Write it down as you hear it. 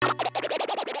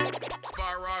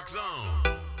Rock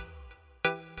Zone.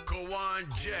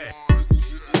 Kawan J.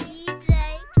 DJ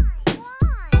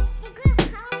One. The group,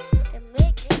 homie. The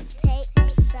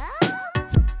mixtape show.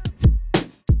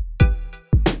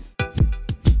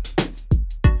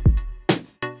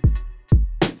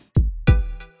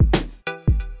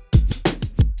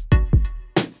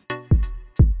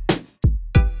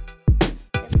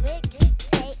 The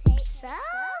mixtape show.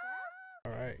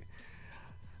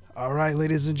 All right,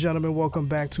 ladies and gentlemen, welcome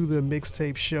back to the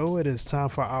Mixtape Show. It is time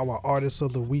for our Artist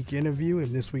of the Week interview.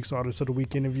 In this week's Artist of the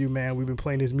Week interview, man, we've been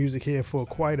playing his music here for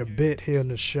quite a bit here in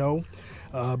the show.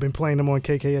 Been playing him on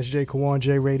KKSJ, Kawan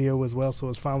J Radio as well, so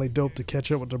it's finally dope to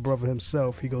catch up with the brother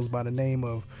himself. He goes by the name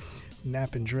of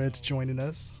NapsNDreds joining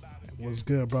us. What's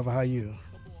good, brother? How you?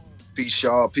 Peace,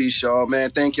 y'all, man.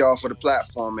 Thank y'all for the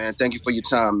platform, man. Thank you for your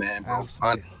time, man, bro.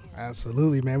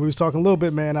 Absolutely, man. We was talking a little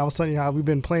bit, man. I was telling you how we've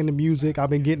been playing the music. I've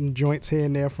been getting joints here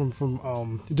and there from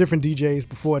different DJs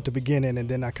before at the beginning, and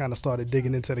then I kind of started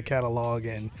digging into the catalog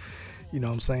and, you know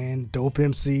what I'm saying, dope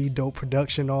MC, dope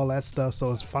production, all that stuff.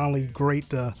 So it's finally great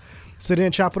to sit in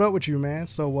and chop it up with you, man.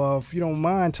 So if you don't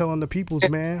mind telling the peoples,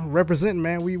 man, representing,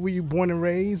 man, where you born and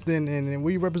raised, and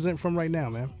where you represent from right now,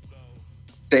 man?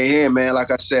 Stay here, man.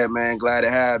 Like I said, man, glad to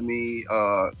have me.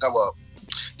 Well,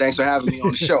 thanks for having me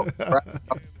on the show. Right?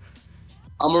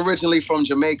 I'm originally from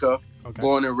Jamaica,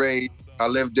 born and raised. I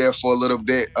lived there for a little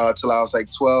bit till I was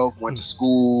like 12. Went to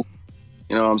school,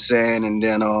 you know what I'm saying, and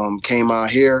then came out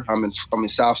here. I'm in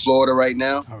South Florida right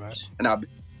now, All right. and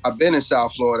I've been in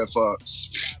South Florida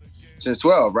since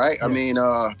 12, right? Yeah. I mean,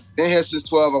 been here since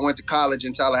 12. I went to college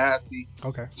in Tallahassee,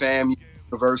 Okay. FAM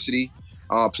University.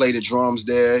 Played the drums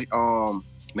there.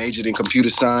 Majored in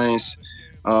computer science.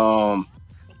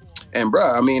 And bro,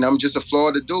 I mean, I'm just a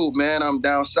Florida dude, man. I'm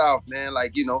down south, man.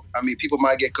 Like, you know, I mean, people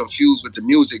might get confused with the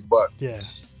music, but Yeah.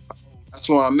 that's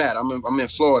where I'm at. I'm in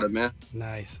Florida, man.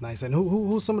 Nice. And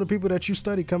who's some of the people that you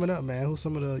study coming up, man? Who's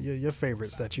some of your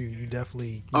favorites that you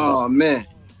definitely? Oh man.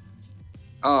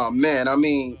 I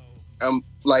mean,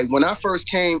 like when I first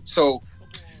came. So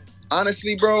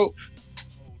honestly, bro,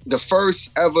 the first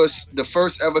ever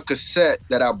cassette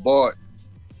that I bought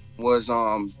was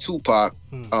Tupac.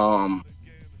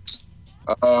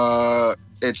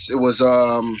 It was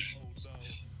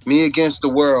Me Against the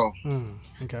World.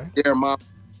 Okay. Their mom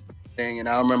thing, and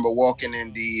I remember walking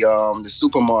in the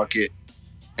supermarket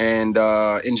and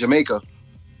in Jamaica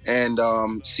and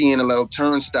seeing a little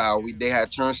turnstile. They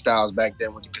had turnstiles back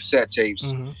then with the cassette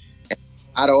tapes. Mm-hmm.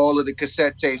 Out of all of the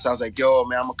cassette tapes, I was like, "Yo,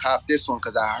 man, I'm gonna cop this one,"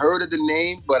 because I heard of the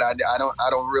name, but I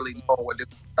don't really know what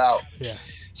it's about. Yeah.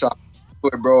 So,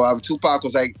 bro, Tupac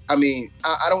was like, I mean,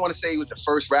 I don't want to say he was the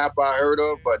first rapper I heard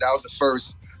of, but that was the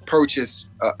first purchase.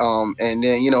 And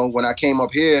then, you know, when I came up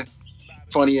here,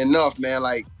 funny enough, man,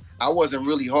 like I wasn't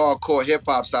really hardcore hip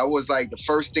hop, so I was like, the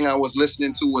first thing I was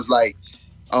listening to was like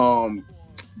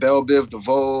Belle Biv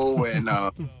DeVoe and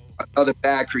Another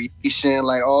Bad Creation,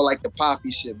 like all like the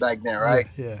poppy shit back then, right?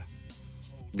 Yeah.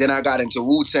 Then I got into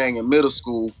Wu-Tang in middle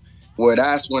school, where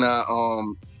that's when I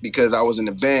because I was in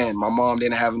the band, my mom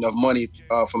didn't have enough money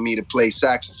for me to play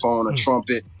saxophone or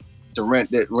trumpet to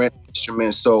rent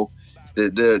instruments. So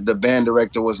the band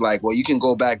director was like, "Well, you can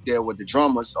go back there with the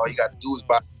drummers. All you got to do is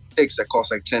buy sticks that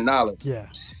cost like $10." Yeah.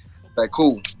 Like,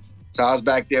 cool. So I was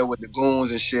back there with the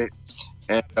goons and shit,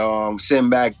 and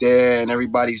sitting back there, and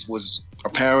everybody was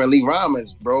apparently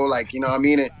rhymers, bro. Like, you know what I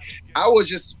mean? And I was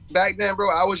just back then,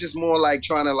 bro. I was just more like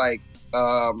trying to like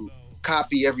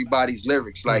copy everybody's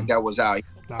lyrics, like that was out.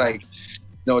 Like,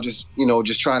 just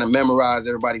trying to memorize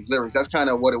everybody's lyrics. That's kind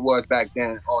of what it was back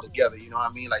then altogether. You know what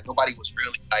I mean? Like, nobody was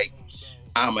really like,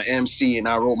 I'm an MC and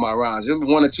I wrote my rhymes. It was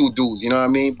one or two dudes, you know what I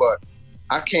mean? But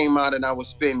I came out and I was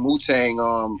spitting Wu-Tang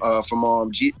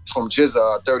from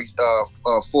Jizza,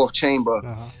 4th Chamber.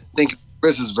 I think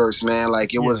RZA's verse, man.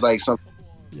 Like, it was like something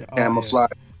camouflage.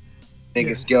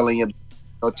 Nigga scaling your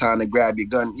no time to grab your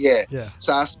gun. Yeah.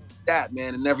 So I spit that,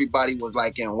 man, and everybody was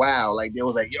like in wow. Like, they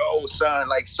was like, yo, son,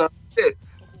 like some shit.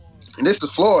 And this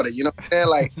is Florida, you know what I'm saying?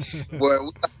 Like, where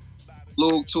we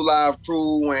Luke, 2 Live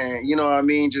Crew, and you know what I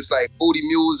mean, just like booty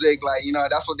music, like, you know,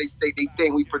 that's what they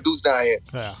think we produce down here.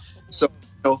 Yeah. So,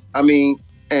 you know, I mean,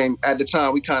 and at the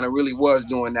time we kind of really was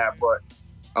doing that, but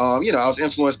you know, I was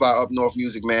influenced by up north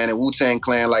music, man, and Wu-Tang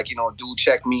Clan. Like, you know, dude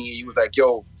checked me, he was like,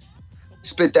 yo,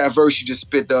 spit that verse you just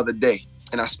spit the other day.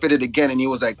 And I spit it again, and he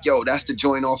was like, "Yo, that's the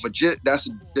joint off of that's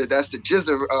the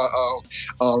Jizza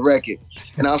record."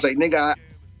 And I was like, "Nigga, I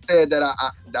said that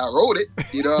I wrote it."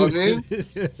 You know what I mean?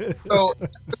 So,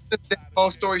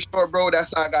 long story short, bro,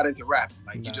 that's how I got into rap.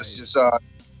 Like, nice. You just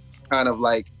kind of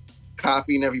like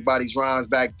copying everybody's rhymes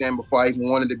back then before I even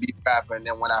wanted to be a rapper. And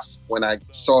then when I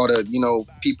saw that, you know,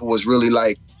 people was really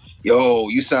like, yo,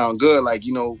 you sound good, like,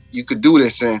 you know, you could do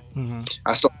this. And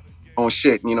I started on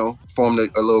shit, you know, formed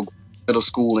a little middle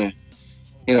school and,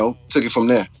 you know, took it from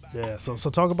there. Yeah, so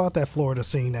talk about that Florida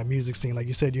scene, that music scene. Like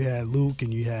you said, you had Luke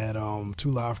and you had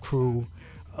Two Live Crew,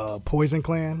 Poison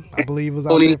Clan, I believe was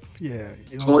out there. Yeah,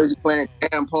 Poison Clan,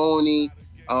 Damn Pony.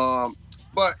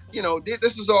 But you know,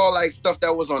 this was all like stuff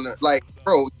that was on the, like,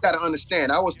 bro, you gotta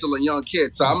understand, I was still a young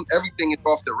kid, so everything is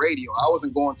off the radio. I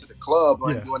wasn't going to the club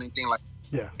or doing anything like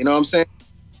that. Yeah. You know what I'm saying?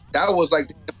 That was like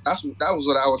that was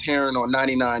what I was hearing on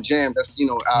 99 Jams. That's, you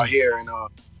know, out here. And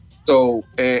so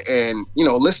and you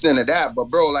know, listening to that. But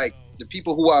bro, like the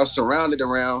people who I was surrounded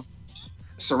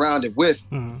with,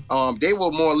 they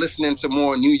were more listening to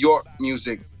more New York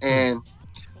music, and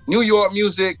New York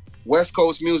music, West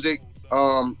Coast music,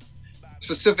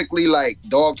 specifically like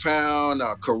Dog Pound,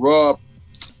 Corrupt,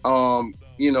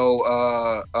 you know,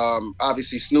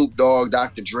 obviously Snoop Dogg,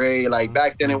 Dr. Dre. Like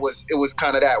back then it was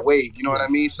kind of that wave, you know what I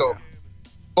mean? So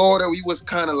Florida, we was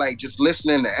kind of like just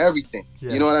listening to everything,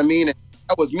 you know what I mean? And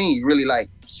that was me, really. Like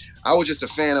I was just a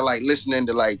fan of like listening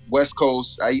to like West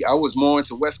Coast. I was more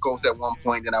into West Coast at one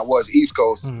point than I was East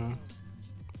Coast.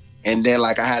 And then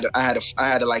like I had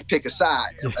to like pick a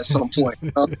side at some point.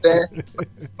 You know what I'm saying?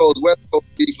 Those West Coast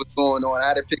beef was going on. I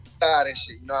had to pick a side and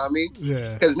shit. You know what I mean?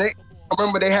 Yeah. Because I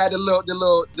remember they had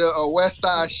the West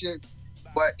Side shit,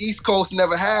 but East Coast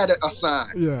never had a sign.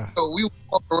 Yeah. So we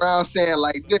walk around saying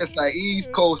like this, like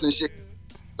East Coast and shit.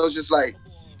 So it's just like,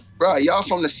 bro, y'all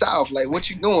from the South. Like, what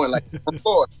you doing? Like, from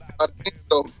Florida.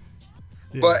 So,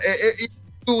 but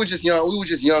we were just young. We were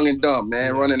just young and dumb,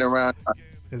 man, running around.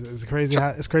 It's crazy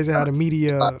how the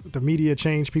media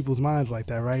changed people's minds like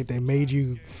that, right? They made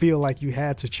you feel like you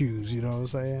had to choose. You know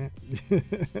what I'm saying?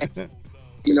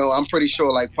 You know, I'm pretty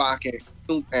sure like Pac and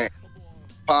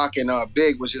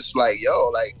Big was just like, yo,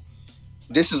 like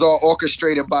this is all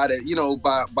orchestrated by the, you know,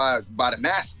 by the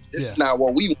masses. This is not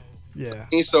what we want. Yeah.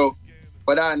 And so,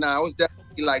 but I was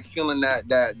definitely like feeling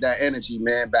that energy,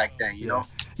 man, back then. You know.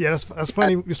 Yeah, that's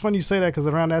funny. It's funny you say that because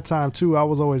around that time too, I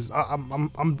was always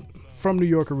I'm from New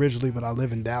York originally, but I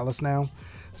live in Dallas now.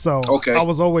 So I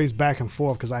was always back and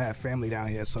forth because I had family down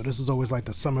here. So this is always like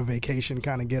the summer vacation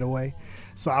kind of getaway.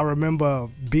 So I remember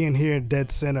being here in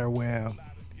Dead Center where,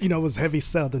 you know, it was heavy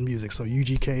Southern music. So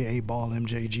UGK, 8Ball,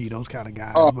 MJG, those kind of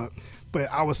guys. But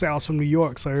I would say I was from New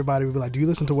York. So everybody would be like, do you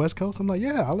listen to West Coast? I'm like,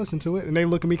 yeah, I listen to it. And they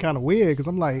look at me kind of weird because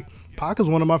I'm like, Pac is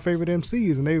one of my favorite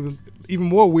MCs. And they was even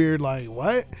more weird, like,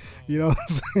 what? You know what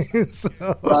I'm saying? So,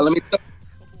 well, let me tell you.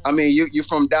 I mean, you're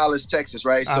from Dallas, Texas,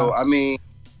 right? So, I mean,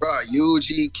 bro,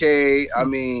 UGK, I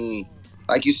mean,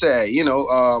 like you said, you know,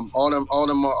 all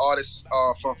them artists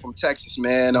are from Texas,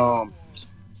 man.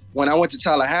 When I went to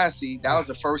Tallahassee, that was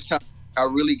the first time I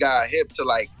really got hip to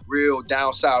like real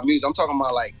down south music. I'm talking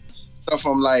about like stuff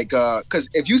from like, cause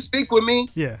if you speak with me,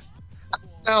 I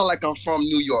sound like I'm from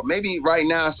New York. Maybe right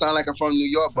now I sound like I'm from New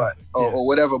York, but or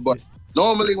whatever. But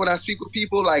normally when I speak with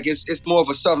people, like it's more of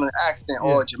a Southern accent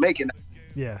or a Jamaican.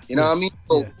 Yeah. You know what I mean?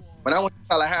 So when I went to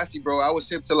Tallahassee, bro, I was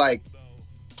hip to like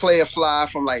Player Fly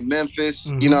from like Memphis,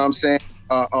 you know what I'm saying?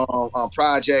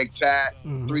 Project Pat,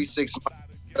 3 6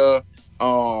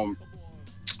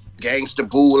 Gangsta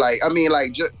Boo, like I mean,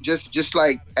 like just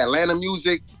like Atlanta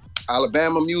music,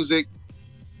 Alabama music,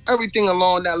 everything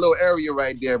along that little area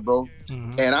right there, bro.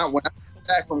 And when I got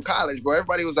back from college, bro,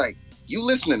 everybody was like, "You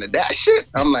listening to that shit?"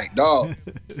 I'm like, "Dog."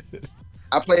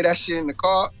 I play that shit in the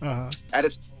car. At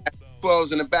the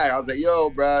 12s in the back. I was like, "Yo,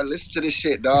 bro, listen to this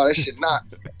shit, dog. That shit not."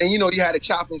 And you know, you had a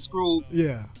chop and screw.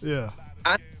 Yeah.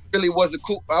 I really wasn't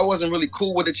cool. I wasn't really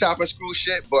cool with the chop and screw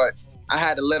shit, but I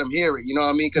had to let them hear it. You know what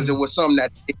I mean? Because it was something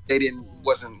that they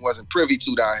wasn't privy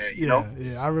to down here. You know?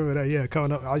 Yeah, I remember that. Yeah,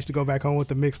 coming up, I used to go back home with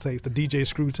the mixtapes, the DJ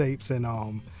Screw tapes, and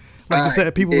like you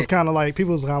said, people was kind of like,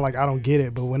 I don't get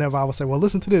it. But whenever I would say, well,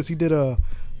 listen to this, he did a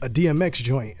DMX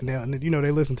joint, and you know,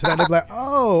 they listen to that, they're like,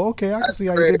 oh, okay, I can see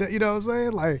how you did that. You know what I'm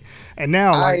saying? Like, and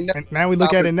now, and now we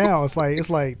look at it now, it's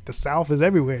like the South is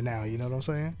everywhere now. You know what I'm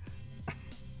saying?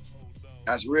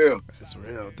 That's real. That's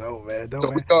real, dope, man. So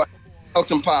we got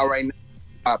Elton Pop right now.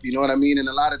 You know what I mean? And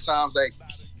a lot of times, like,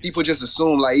 people just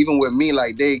assume, like, even with me,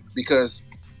 like, because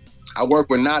I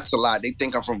work with Knots a lot, they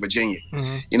think I'm from Virginia.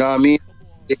 You know what I mean?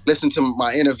 They listen to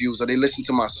my interviews or they listen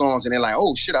to my songs and they're like,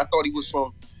 oh shit, I thought he was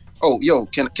from. Oh, yo,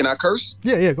 can I curse?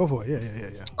 Yeah, go for it.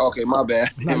 Yeah. Okay, my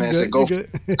bad. No, man said go.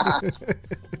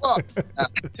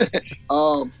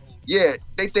 Yeah,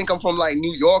 they think I'm from like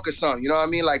New York or something. You know what I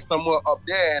mean? Like somewhere up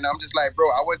there, and I'm just like, bro,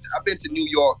 I've been to New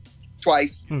York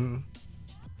twice.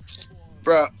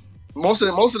 Bro, most of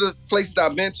the places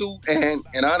I've been to, and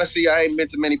honestly, I ain't been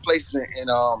to many places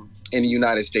in the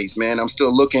United States, man. I'm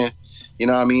still looking, you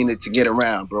know what I mean, to get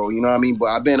around, bro. You know what I mean? But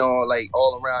I've been all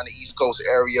around the East Coast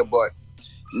area, but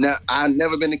I've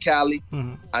never been to Cali.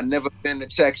 Mhm. I've never been to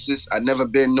Texas. I've never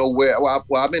been nowhere.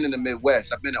 I've been in the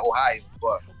Midwest. I've been to Ohio,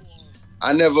 but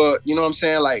I never, you know what I'm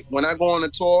saying? Like when I go on a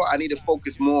tour, I need to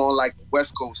focus more on like the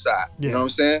West Coast side. You know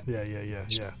what Yeah. I'm saying? Yeah.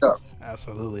 Yeah.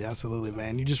 Absolutely,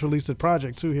 man. You just released a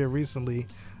project too here recently.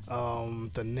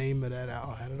 The name of that,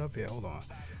 I had it up here. Hold on.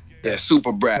 Yeah, That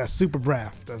super brat. that's Super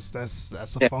Braff.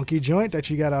 That's a Yeah, funky joint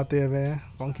that you got out there, man.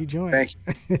 Funky joint. thank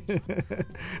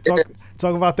talk you.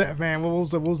 talk about that, man. What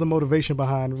was the motivation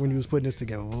behind when you was putting this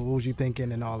together? What was you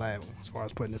thinking and all that as far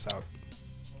as putting this out?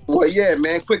 Well, yeah,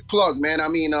 man. Quick plug, man. I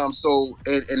mean, so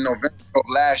in November of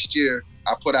last year,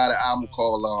 I put out an album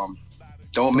called "Don't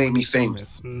Don't Make make Me me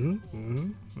Famous." famous.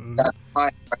 Mm-hmm. That's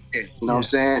mine right there. You know what I'm Yeah.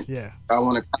 saying? Yeah. I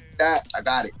want to cut that. I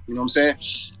got it. You know what I'm saying?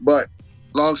 But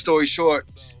long story short,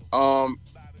 um,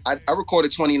 I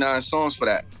recorded 29 songs for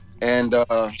that, and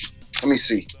let me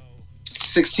see,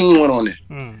 16 went on there.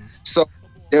 Mm. So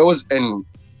there was, and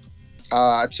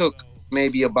I took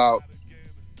maybe about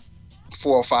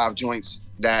 4 or 5 joints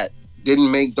that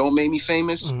don't make me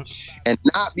famous, Mm. and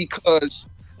not because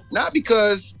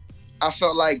I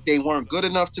felt like they weren't good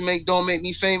enough to make don't make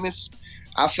me famous.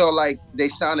 I felt like they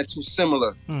sounded too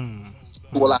similar Mm.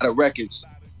 to a Mm. lot of records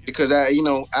because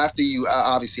after you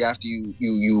obviously after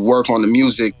you work on the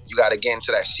music, you got to get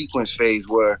into that sequence phase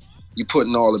where you're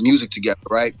putting all the music together,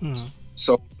 right? Mm.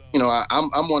 So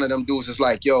I'm one of them dudes that's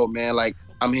like, yo, man, like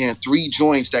I'm hearing 3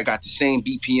 joints that got the same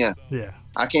BPM. Yeah.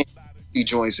 I can't put 3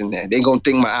 joints in there. They gonna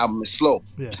think my album is slow.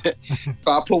 Yeah.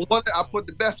 So I put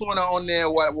the best one on there,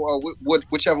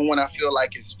 whichever one I feel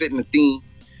like is fitting the theme,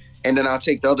 and then I'll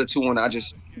take the other 2 and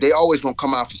they always gonna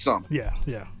come out for something. Yeah.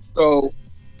 Yeah. So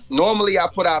normally I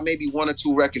put out maybe 1 or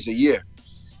 2 records a year.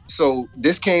 So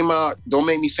this came out, Don't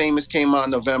Make Me Famous came out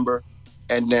in November,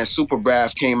 and then Super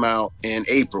Braff came out in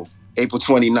April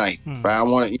 29th. Mm.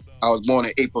 Right? I was born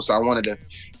in April, so I wanted to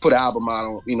put an album out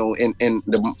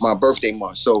on, my birthday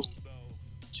month. So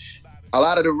a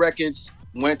lot of the records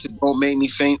went to Don't Make Me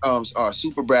Famous,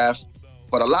 Super Braff,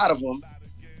 but a lot of them,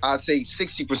 I'd say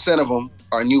 60% of them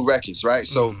are new records, right?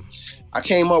 So Mm. I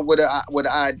came up with an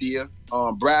idea.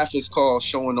 Braff is called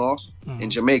Showing Off in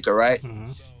Jamaica, right?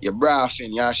 Mm. You're braff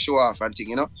and y'all show off, I think.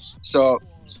 So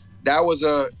that was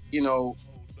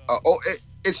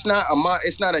it's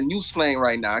not a new slang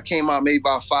right now. It came out maybe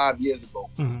about 5 years ago,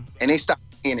 Mm. and they stopped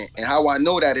saying it. And how I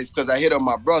know that is because I hit up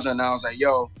my brother and I was like,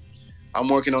 "Yo, I'm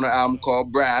working on an album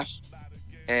called Braff,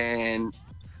 and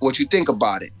what you think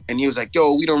about it?" And he was like,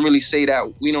 "Yo, we don't really say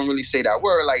that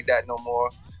word like that no more,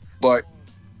 but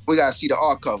we gotta see the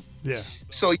art cover." Yeah.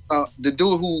 So the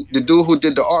dude who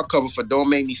did the art cover for Don't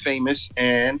Make Me Famous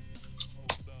and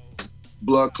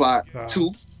Blood Clot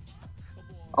 2,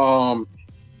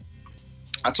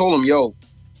 I told him, "Yo,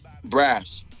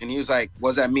 Braff," and he was like,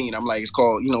 "What's that mean?" I'm like, "It's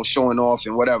called, showing off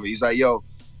and whatever." He's like, "Yo,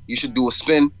 you should do a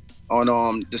spin on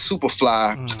the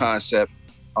Superfly concept,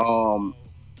 the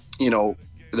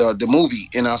movie."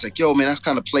 And I was like, "Yo, man, that's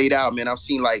kind of played out, man. I've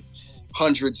seen like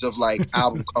hundreds of like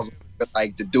album covers,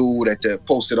 like the dude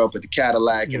posted up at the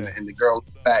Cadillac and the girl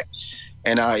in the back."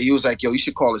 And he was like, "Yo, you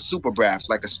should call it Super Braff,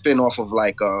 like a spin off of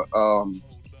like a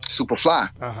Superfly."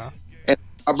 Uh-huh. And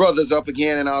my brother's up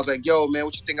again, and I was like, "Yo, man,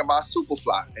 what you think about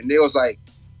Superfly?" And they was like,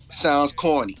 "Sounds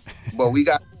corny, but we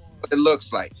got what it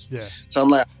looks like." Yeah. So I'm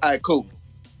like, "All right, cool."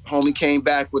 Homie came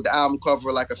back with the album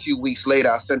cover like a few weeks later.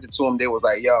 I sent it to him. They was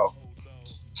like, "Yo,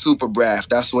 Super Braff,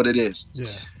 that's what it is."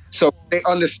 Yeah. So they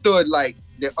understood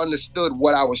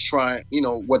what I was trying,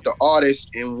 what the artist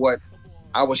and what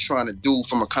I was trying to do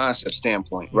from a concept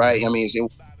standpoint, right? Mm-hmm. I mean,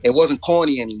 it wasn't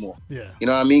corny anymore. Yeah. You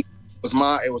know what I mean?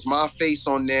 It was my face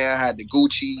on there. I had the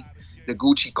Gucci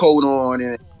coat on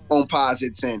and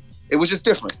composites, and it was just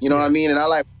different. You know what I mean? And I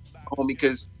like homie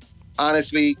because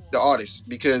honestly, the artist,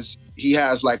 because he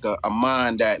has like a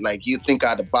mind that like you think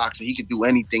out of the box and he could do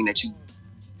anything that you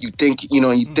think,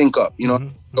 you think up,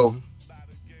 So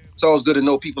it's always good to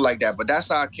know people like that. But that's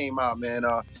how it came out, man.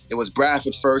 It was Braff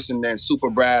at first and then Super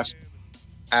Braff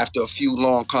after a few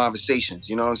long conversations.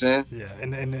 You know what I'm saying? Yeah,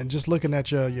 and just looking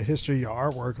at your history, your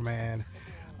artwork, man.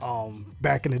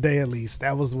 Back in the day, at least,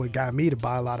 that was what got me to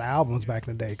buy a lot of albums back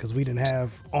in the day because we didn't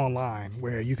have online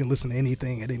where you can listen to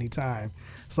anything at any time.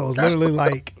 So it's literally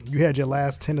like you had your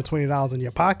last $10 to $20 in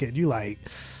your pocket. You like,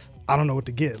 I don't know what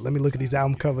to get. Let me look at these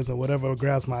album covers or whatever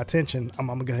grabs my attention. I'm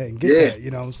gonna go ahead and get that.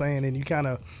 You know what I'm saying? And you kind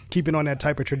of keep it on that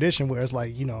type of tradition where it's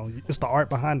like, it's the art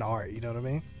behind the art. You know what I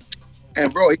mean?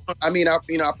 And bro,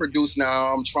 I produce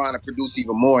now. I'm trying to produce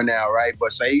even more now, right?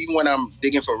 But say even when I'm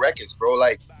digging for records, bro,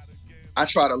 like I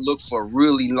try to look for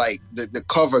really like the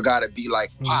cover got to be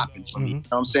like popping for me. You know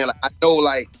what I'm saying? Like I know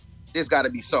like there's got to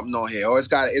be something on here, or it's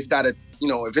got to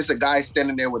if it's a guy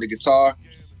standing there with a guitar,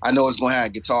 I know it's gonna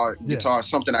have guitar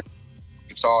something.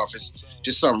 Guitar. If it's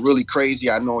just something really crazy,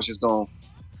 I know it's just gonna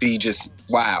be just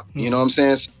wow. You know what I'm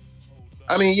saying? So,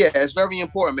 I mean, yeah, it's very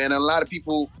important, man. And a lot of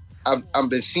people I've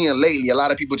been seeing lately, a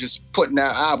lot of people just putting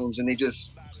out albums and they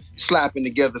just slapping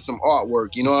together some artwork.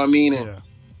 You know what I mean? And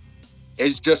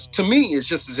it's just to me, it's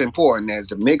just as important as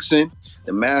the mixing,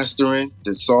 the mastering,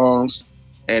 the songs,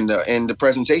 and the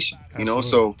presentation. You know,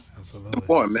 so Absolutely.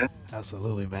 important, man.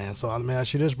 Absolutely, man. So let me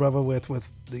ask you this, brother. With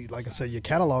the like I said, your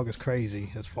catalog is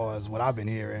crazy as far as what I've been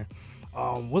hearing.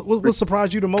 What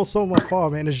surprised you the most so much far,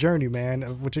 man? This journey, man,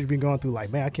 of what you've been going through. Like,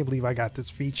 man, I can't believe I got this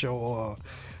feature, or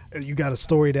you got a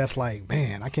story that's like,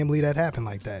 man, I can't believe that happened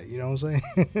like that. You know what I'm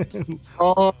saying?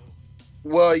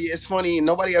 Well, yeah, it's funny.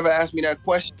 Nobody ever asked me that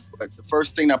question. But the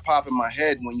first thing that popped in my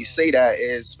head when you say that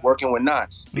is working with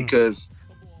Knots, because,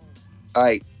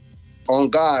 like, on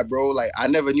God, bro, like I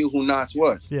never knew who Knots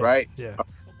was, right? Yeah.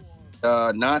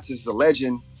 Knots is a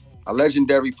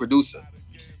legendary producer,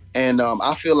 and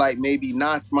I feel like maybe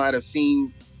Knots might have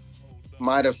seen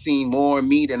more in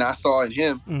me than I saw in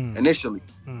him initially,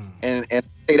 and I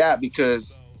say that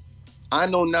because I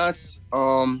know Knots,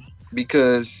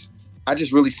 because I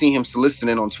just really seen him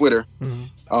soliciting on Twitter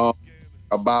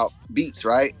about beats,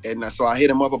 right? And so I hit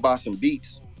him up about some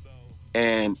beats.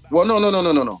 And well,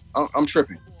 no. I'm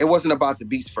tripping. It wasn't about the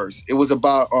beats first. It was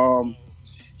about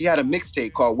he had a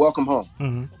mixtape called Welcome Home.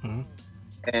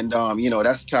 And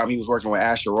that's the time he was working with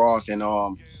Asher Roth and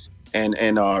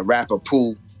rapper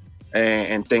Pooh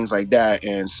and things like that.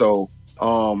 And so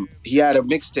he had a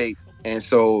mixtape, and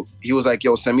so he was like,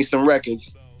 yo, send me some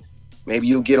records. Maybe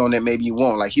you'll get on it, maybe you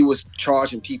won't. Like he was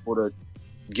charging people to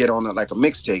get on like a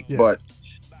mixtape. But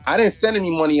I didn't send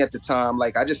any money at the time.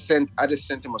 Like I just sent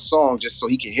him a song just so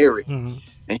he could hear it.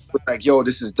 And he was like, yo,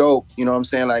 this is dope. You know what I'm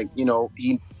saying? Like,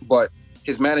 but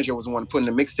his manager was the one putting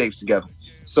the mixtapes together.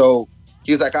 So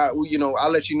he was like, I'll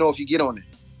let you know if you get on it.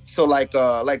 So like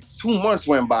 2 months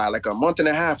went by, like a month and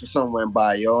a half or something went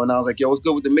by, yo. And I was like, yo, what's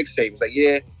good with the mixtape? He's like,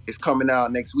 yeah, it's coming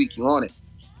out next week. You on it?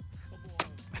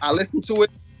 I listened to it,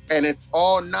 and it's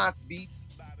all Knots beats.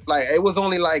 Like it was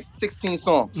only like 16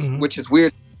 songs, which is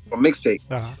weird for a mixtape.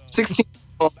 16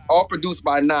 songs, all produced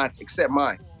by Knots except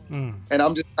mine. And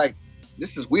I'm just like,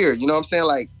 this is weird. You know what I'm saying?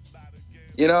 Like,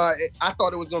 I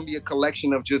thought it was going to be a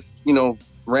collection of just,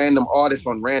 random artists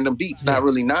on random beats, not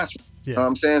really Knots. You know what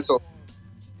I'm saying? So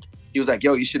he was like,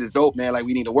 yo, your shit is dope, man. Like,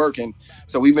 we need to work. And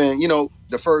so we've been,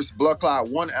 the first Blood Clot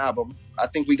 1 album, I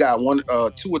think we got 2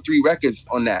 or 3 records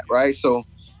on that, right? So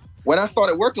when I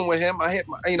started working with him, I hit,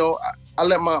 I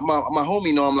let my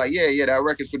homie know. I'm like, yeah, that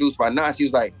record's produced by Knots. He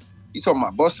was like, you talking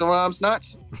about Busta Rhymes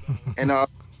Knots? And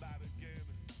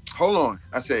hold on.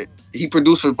 I said, he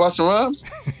produced for Busta Rhymes?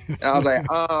 And I was like,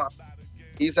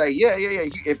 he's like, yeah.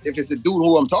 If it's the dude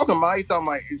who I'm talking about, he's talking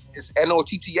about it's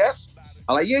Notts.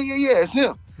 I'm like, yeah, it's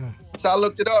him. So I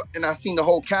looked it up and I seen the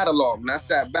whole catalog, and I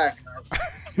sat back and I was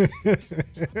like,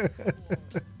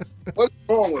 what's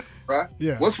wrong with me, bro?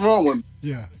 Yeah. What's wrong with me?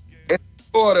 Yeah. It's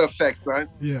Florida effect, son.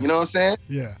 Yeah. You know what I'm saying?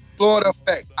 Yeah. Florida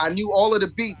effect. I knew all of the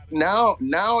beats. Now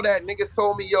that niggas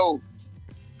told me, yo,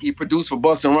 he produced for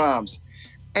Busta Rhymes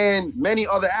and many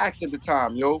other acts at the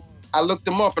time, yo. I looked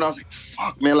them up and I was like,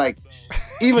 fuck, man, like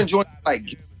even joint like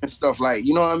and stuff, like,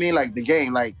 you know what I mean? Like the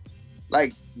game, like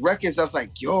records that's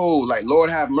like, yo, like Lord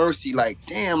Have Mercy, like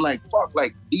damn, like fuck,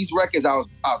 like these records I was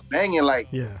banging, like,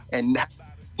 and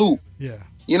blue. Yeah.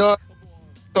 You know?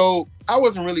 So I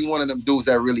wasn't really one of them dudes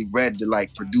that really read the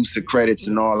like producer credits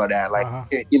and all of that. Like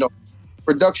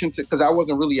production because I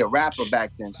wasn't really a rapper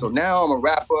back then. So now I'm a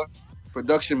rapper.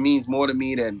 Production means more to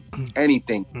me than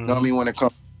anything. You know what I mean? When it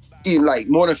comes like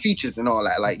more than features and all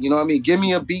that. Like, you know what I mean? Give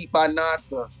me a beat by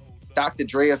Knots or Dr.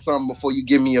 Dre or something before you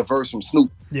give me a verse from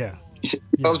Snoop. Yeah. You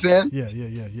know what I'm saying? Yeah.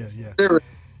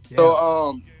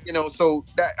 So so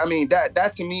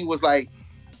that to me was like,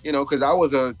 because I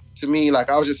was I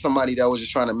was just somebody that was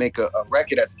just trying to make a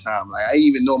record at the time. Like I didn't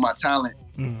even know my talent,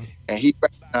 and he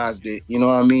recognized it. You know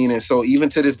what I mean? And so even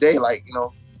to this day, like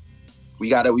we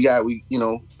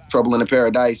Trouble in the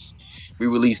Paradise. We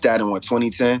released that in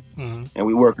 2010, and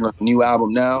we working on a new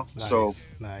album now.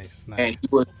 Nice. And he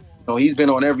was, he's been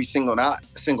on every single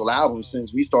album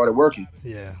since we started working.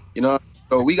 Yeah.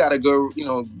 So we got a good,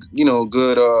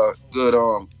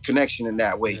 good connection in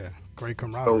that way. Yeah. Great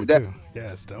camaraderie too.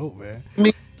 Yeah, it's dope, man. I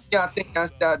mean, I think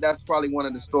that's probably one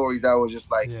of the stories that was just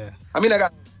like. Yeah. I mean, I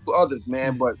got others,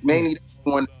 man, but mainly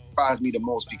the one that surprised me the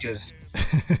most because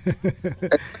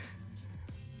I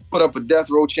put up a death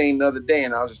row chain the other day,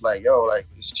 and I was just like, yo, like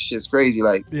this shit's crazy.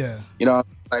 Like, Yeah. you know,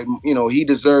 like, you know, he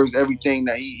deserves everything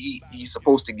that he's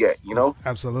supposed to get, you know?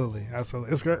 Absolutely.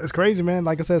 It's crazy, man.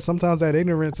 Like I said, sometimes that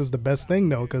ignorance is the best thing,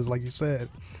 though, because like you said,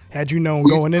 had you known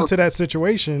going into that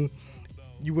situation,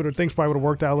 things probably would have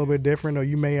worked out a little bit different, or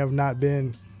you may have not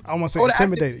been, I don't want to say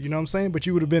intimidated, you know what I'm saying? But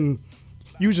you would have been,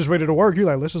 you was just ready to work. You're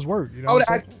like, let's just work. You know what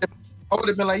I'm saying? I would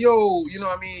have been like, yo, you know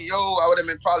what I mean? Yo, I would have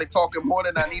been probably talking more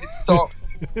than I needed to talk.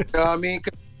 You know what I mean?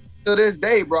 'Cause to this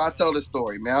day, bro, I tell the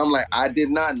story, man. I'm like, I did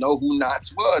not know who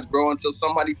Knots was, bro, until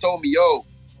somebody told me, yo,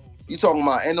 you talking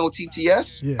about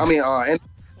NOTTS? Yeah. I mean,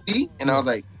 NOT? And I was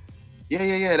like,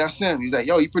 yeah, that's him. He's like,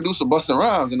 yo, you produce a Bustin'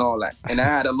 Rhymes and all that. And I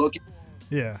had to look at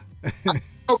Yeah.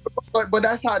 but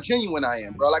that's how genuine I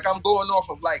am, bro. Like, I'm going off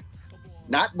of, like,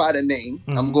 not by the name.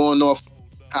 Mm-hmm. I'm going off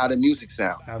how the music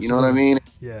sound. Absolutely. You know what I mean?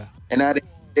 Yeah. And at the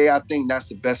end of the day, I think that's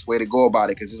the best way to go about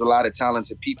it, because there's a lot of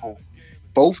talented people,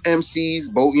 both MCs,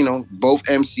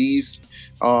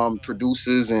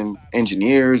 producers and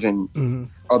engineers and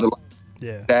other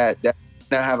that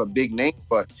have a big name,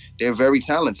 but they're very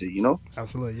talented, you know?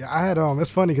 Absolutely. Yeah, I had it's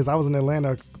funny because I was in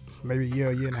Atlanta maybe a year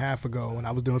and a half ago, and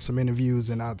I was doing some interviews,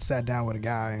 and I sat down with a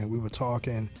guy and we were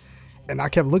talking, and I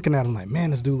kept looking at him like,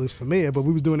 man, this dude looks familiar. But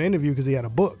we was doing an interview because he had a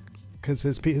book, because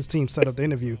his team set up the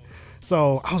interview.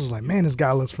 So I was like, man, this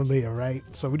guy looks familiar, right?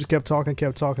 So we just kept talking,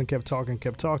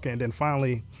 and then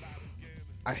finally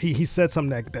he said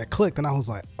something that clicked, and I was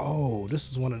like, oh, this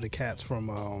is one of the cats from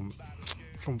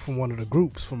one of the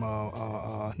groups from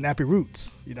Nappy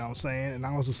Roots, you know what I'm saying? And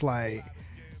I was just like,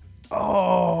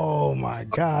 oh my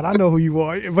God, I know who you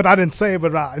are. But I didn't say it,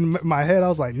 but in my head I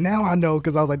was like, now I know,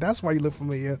 because I was like, that's why you look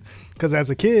familiar. Because as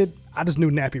a kid, I just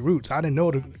knew Nappy Roots. I didn't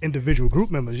know the individual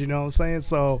group members, you know what I'm saying?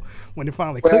 So when it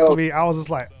finally clicked with me, I was just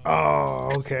like,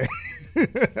 oh, okay. I'm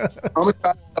going to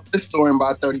tell this story in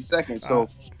about 30 seconds. So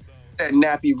at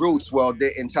Nappy Roots, well,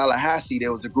 in Tallahassee,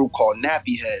 there was a group called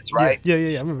Nappy Heads, right? Yeah,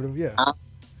 I remember them, yeah.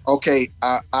 Okay,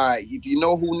 all right. If you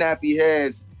know who Nappy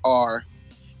Heads are,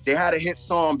 they had a hit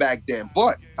song back then.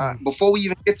 But before we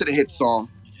even get to the hit song,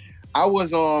 I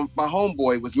was my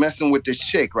homeboy was messing with this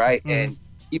chick, right? And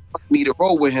he wanted me to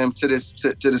roll with him to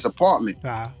this apartment.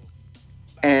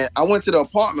 And I went to the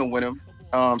apartment with him,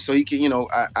 so he could,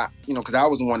 I because I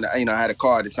was the one that, I had a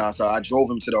car at the time, so I drove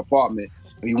him to the apartment.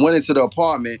 And we went into the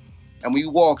apartment, and we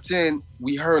walked in.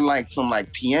 We heard like some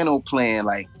like piano playing,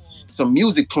 like some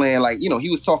music playing, like, he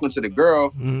was talking to the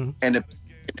girl, and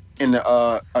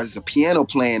there's a piano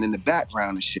playing in the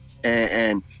background and shit.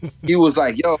 And he was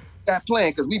like, yo, who's that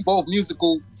playing? Because we both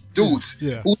musical dudes.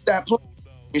 Yeah. Who's that playing?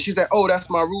 And she's like, oh, that's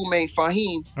my roommate,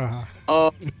 Fahim.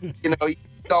 He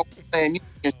started playing music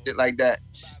and shit like that.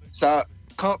 So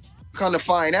come to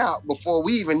find out, before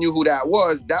we even knew who that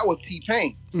was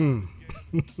T-Pain. You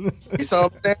saw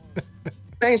what I'm saying?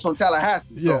 T-Pain's from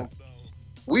Tallahassee. Yeah. So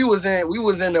we was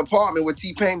in the apartment with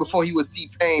T-Pain before he was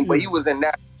T-Pain, but he was in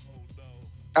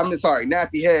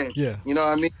Nappy Heads. Yeah. You know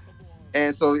what I mean?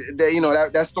 And so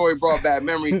that story brought back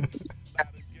memories of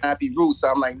Nappy Roots. So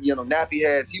I'm like, Nappy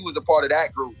Heads, he was a part of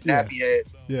that group, Nappy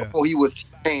Heads, before he was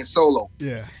T-Pain solo.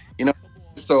 Yeah.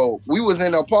 So we was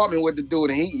in the apartment with the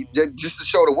dude, and he just to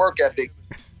show the work ethic,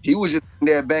 he was just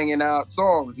there banging out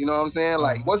songs, you know what I'm saying?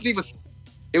 Like, wasn't even,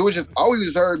 it was just, all we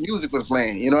just heard music was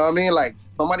playing, you know what I mean? Like,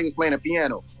 somebody was playing a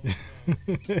piano. I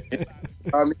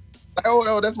mean, like,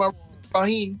 oh, that's my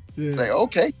Fahim. Yeah. It's like,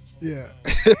 okay. Yeah.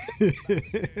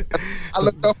 I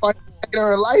looked up on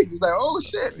her life. He's like, oh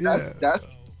shit, that's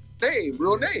name,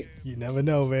 real name. You never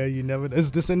know, man. You never.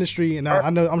 It's this industry, and I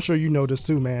know. I'm sure you know this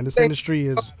too, man. This industry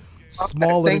is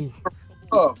smaller.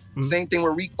 Same thing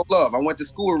with Rico Love. I went to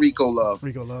school with Rico Love.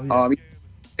 Yeah.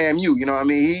 MU, you know what I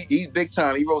mean? He's big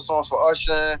time. He wrote songs for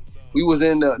Usher. We was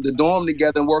in the dorm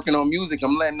together working on music.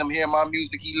 I'm letting him hear my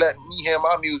music. He let me hear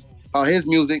my music, his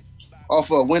music,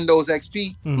 off of Windows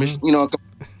XP. You know what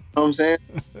I'm saying?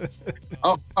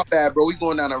 I'm not bad, bro. We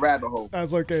going down a rabbit hole.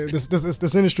 That's okay.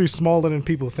 This industry's smaller than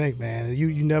people think, man.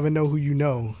 You never know who you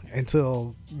know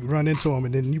until you run into them,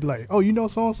 and then you be like, oh, you know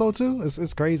so and so too.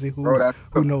 It's crazy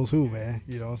who knows who, man.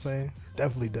 You know what I'm saying?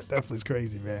 Definitely is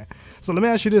crazy, man. So let me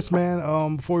ask you this,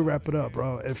 man. Before we wrap it up,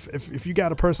 bro. If you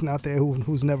got a person out there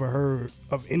who's never heard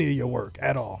of any of your work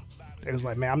at all, it was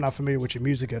like, man, I'm not familiar with your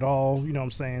music at all. You know what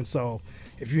I'm saying? So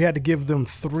if you had to give them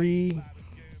 3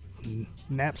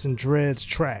 NapsNDreds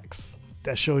tracks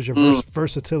that shows your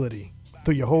versatility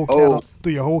through your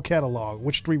whole catalog,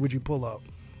 which 3 would you pull up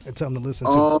and tell them to listen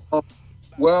to?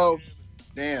 Well,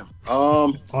 damn.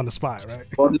 On the spot, right?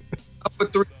 Well,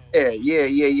 number 3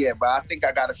 Yeah. But I think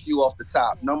I got a few off the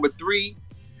top. Number 3,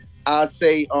 I'd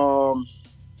say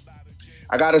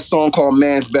I got a song called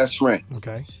 "Man's Best Friend."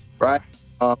 Okay. Right.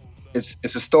 Um, it's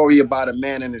a story about a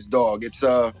man and his dog. It's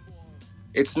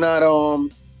not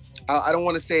I don't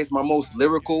want to say it's my most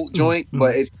lyrical joint,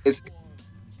 but it's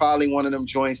probably one of them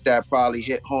joints that probably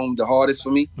hit home the hardest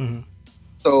for me.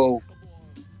 So,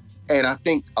 and I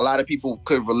think a lot of people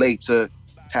could relate to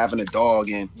having a dog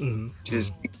and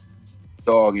just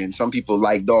dog, and some people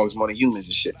like dogs more than humans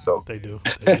and shit. So They do.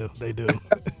 They do.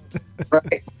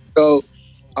 right. So,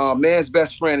 "Man's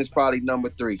Best Friend" is probably number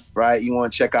 3. Right. You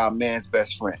want to check out "Man's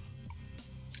Best Friend."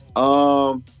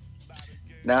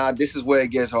 Now this is where it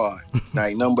gets hard.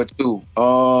 Like number 2.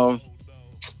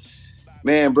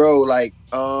 Man, bro, like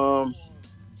I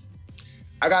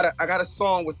got a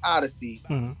song with Odyssey.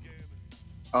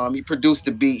 He produced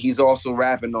the beat. He's also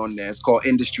rapping on there. It's called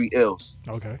 "Industry Ills."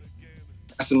 Okay.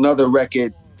 That's another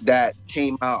record that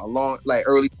came out like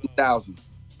early 2000.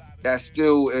 That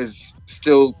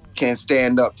still can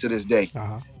stand up to this day.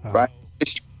 Right?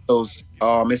 Industry Ills.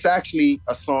 It's actually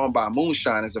a song by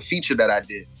Moonshine. It's a feature that I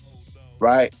did.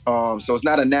 Right? So it's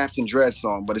not a NapsNDreds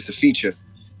song, but it's a feature.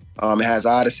 It has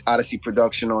Odyssey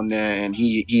production on there, and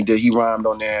he rhymed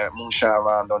on there. Moonshine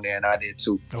rhymed on there, and I did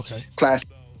too. Okay. Classic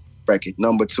record,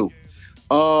 number 2.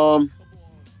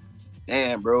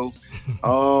 Damn, bro.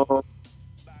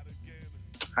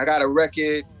 I got a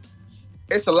record.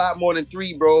 It's a lot more than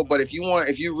 3, bro. But if you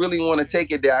really want to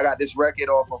take it there, I got this record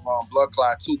off of Blood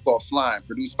Clot 2 called "Flying,"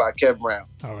 produced by Kev Brown.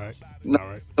 All right.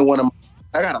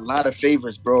 I got a lot of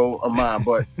favorites, bro, of mine,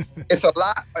 but it's a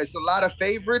lot of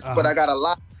favorites, but I got a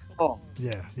lot of songs.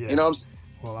 Yeah. You know what I'm saying?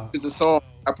 Well, it's a song.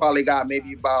 I probably got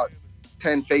maybe about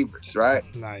 10 favorites, right?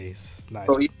 Nice.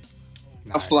 So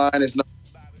nice. "Flying" is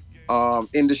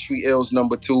 "Industry Ills"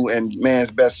 number 2, and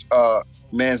Man's Best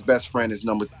Friend" is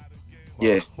number 3.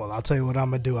 Yeah. Well, I'll tell you what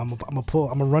I'm gonna do. I'm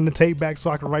gonna run the tape back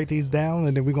so I can write these down,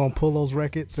 and then we're gonna pull those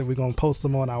records and we're gonna post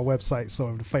them on our website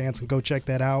so the fans can go check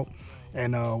that out.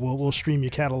 And we'll stream your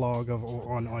catalog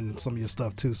on some of your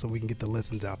stuff too, so we can get the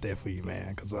listens out there for you,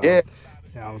 man. Cause yeah.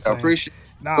 You know what I'm saying? I appreciate.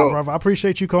 Brother, I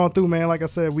appreciate you calling through, man. Like I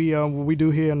said, what we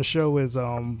do here on the show is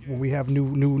when we have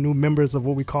new members of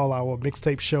what we call our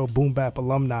mixtape show, Boom Bap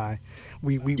alumni.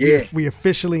 We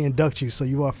officially induct you, so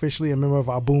you are officially a member of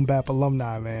our Boom Bap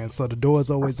alumni, man. So the door is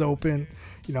always open.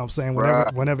 You know what I'm saying?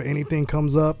 Whenever anything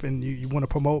comes up and you want to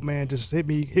promote, man, just hit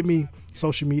me,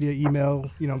 social media,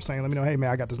 email, you know what I'm saying? Let me know, hey, man,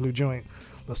 I got this new joint.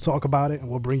 Let's talk about it, and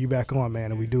we'll bring you back on,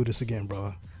 man, and we do this again,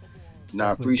 brother. No,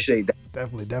 I appreciate that.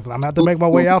 Definitely. I'm going to have to make my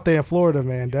way out there in Florida,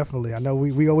 man, definitely. I know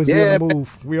we always be on the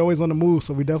move. We always on the move,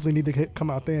 so we definitely need to come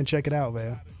out there and check it out,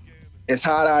 man. It's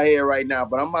hot out here right now,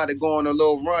 but I'm about to go on a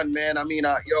little run, man. I mean,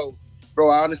 bro,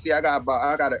 honestly, I got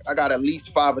at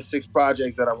least 5 or 6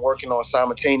 projects that I'm working on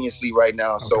simultaneously right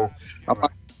now. Okay. So I'm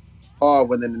hard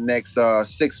within the next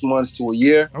 6 months to a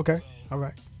year. Okay. All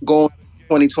right. Going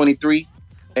 2023,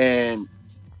 and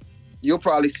you'll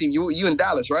probably see you in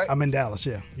Dallas, right? I'm in Dallas.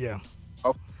 Yeah.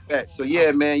 Okay. So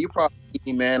yeah, man, you probably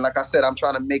see me, man. Like I said, I'm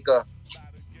trying to make a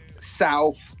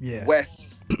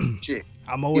southwest shit.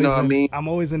 I'm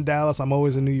always in Dallas. I'm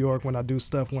always in New York when I do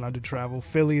stuff, when I do travel.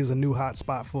 Philly is a new hot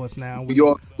spot for us now. New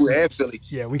York and Philly.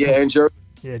 Yeah, and Jersey.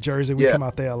 Yeah, Jersey. We come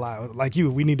out there a lot. Like you,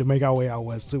 we need to make our way out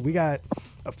west too. We got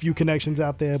a few connections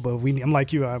out there, but I'm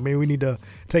like you. I mean, we need to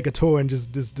take a tour and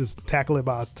just tackle it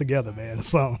by us together, man.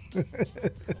 So.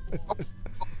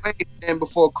 And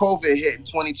before COVID hit in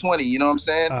 2020, you know what I'm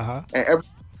saying? And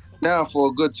now for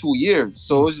a good 2 years.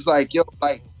 So it's just like,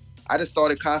 I just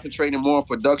started concentrating more on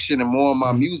production and more on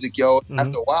my music, yo.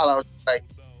 After a while, I was like,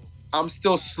 I'm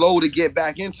still slow to get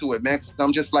back into it, man. Cause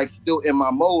I'm just like still in my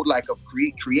mode, like of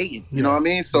creating. You know what I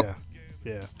mean? So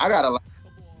I got a lot.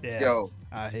 Yeah. Yo,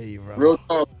 I hear you, bro. Real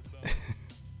talk.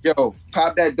 Yo,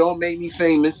 pop that "Don't Make Me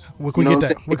Famous." Where can we get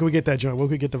that? Where can we get that joint? Where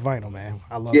can we get the vinyl, man?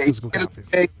 I love physical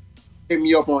copies. Hit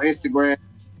me up on Instagram,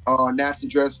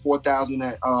 NapsNDreds 4000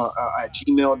 at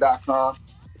gmail.com.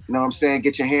 You know what I'm saying?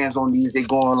 Get your hands on these. They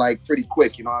going like pretty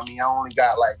quick. You know what I mean? I only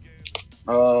got like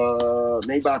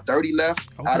maybe about 30 left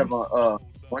out of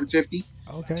 150.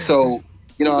 Okay. So,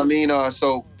 you know what I mean?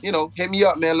 So, hit me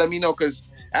up, man. Let me know, because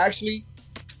actually,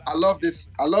 I love this.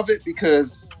 I love it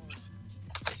because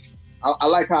I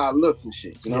like how it looks and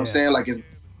shit. You know what I'm saying? Like it's,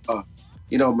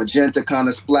 magenta kind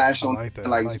of splash on. I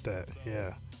like that.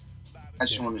 Yeah.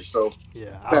 On it. So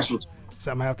special.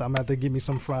 So I'm gonna have to give me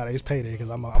some Fridays payday because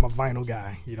I'm a vinyl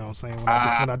guy. You know what I'm saying? When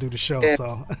I do the show.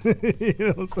 So you know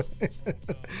what I'm saying?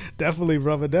 Definitely,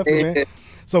 brother. Definitely, man.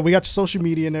 So we got your social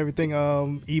media and everything,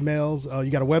 emails. You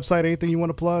got a website, anything you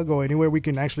want to plug, or anywhere we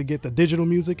can actually get the digital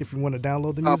music if you want to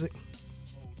download the music?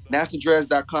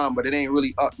 NapsNDreds.com, but it ain't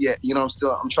really up yet. You know,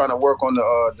 I'm trying to work on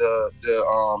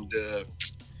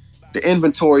the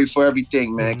inventory for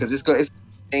everything, man, because it's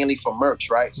mainly for merch,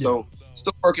 right? Yeah. So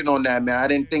still working on that, man. I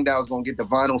didn't think that I was gonna get the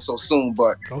vinyl so soon,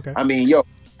 but Okay. I mean, yo,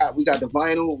 we got the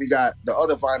vinyl, we got the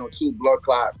other vinyl too, Blood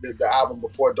Clot, the album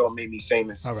before Don't Make Me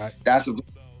Famous. All right. That's a,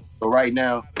 so right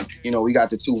now, you know, we got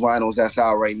the 2 vinyls that's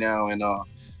out right now, and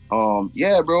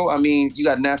yeah, bro. I mean, you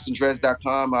got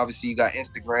NapsNDreds.com. Obviously, you got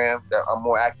Instagram. That I'm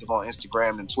more active on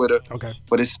Instagram than Twitter. Okay.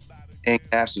 But it's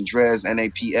NapsNDreds,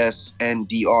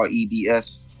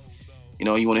 NapsNDreds. You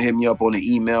know, you want to hit me up on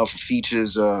the email for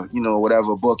features, you know,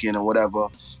 whatever, booking or whatever.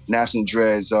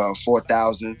 NapsNDreds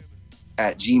 4000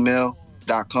 at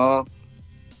gmail.com.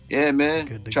 Yeah,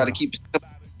 man. Try to keep it simple.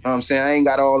 You know what I'm saying? I ain't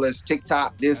got all this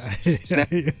TikTok, this Snap,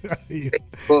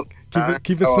 Facebook.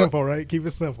 Keep it simple, right? Keep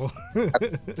it simple. I'm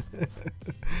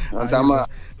talking about.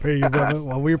 Hear you, brother.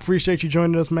 Well, we appreciate you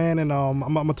joining us, man. And I'm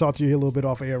gonna talk to you here a little bit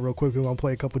off air real quick. We're gonna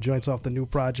play a couple joints off the new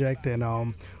project. And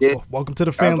welcome to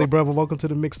the family, brother. Welcome to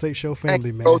the Mixtape Show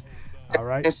family, man. All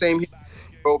right. And same here,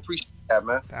 bro. Appreciate that,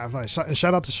 man. And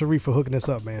shout out to Sharif for hooking us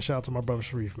up, man. Shout out to my brother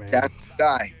Sharif, man. That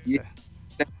guy. Yeah.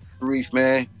 Sharif,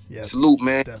 man. Yes. Salute,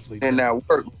 man. Definitely. And that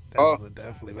work.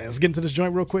 Definitely, man. Let's get into this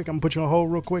joint real quick. I'm gonna put you on hold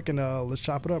real quick and let's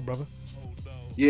chop it up, brother.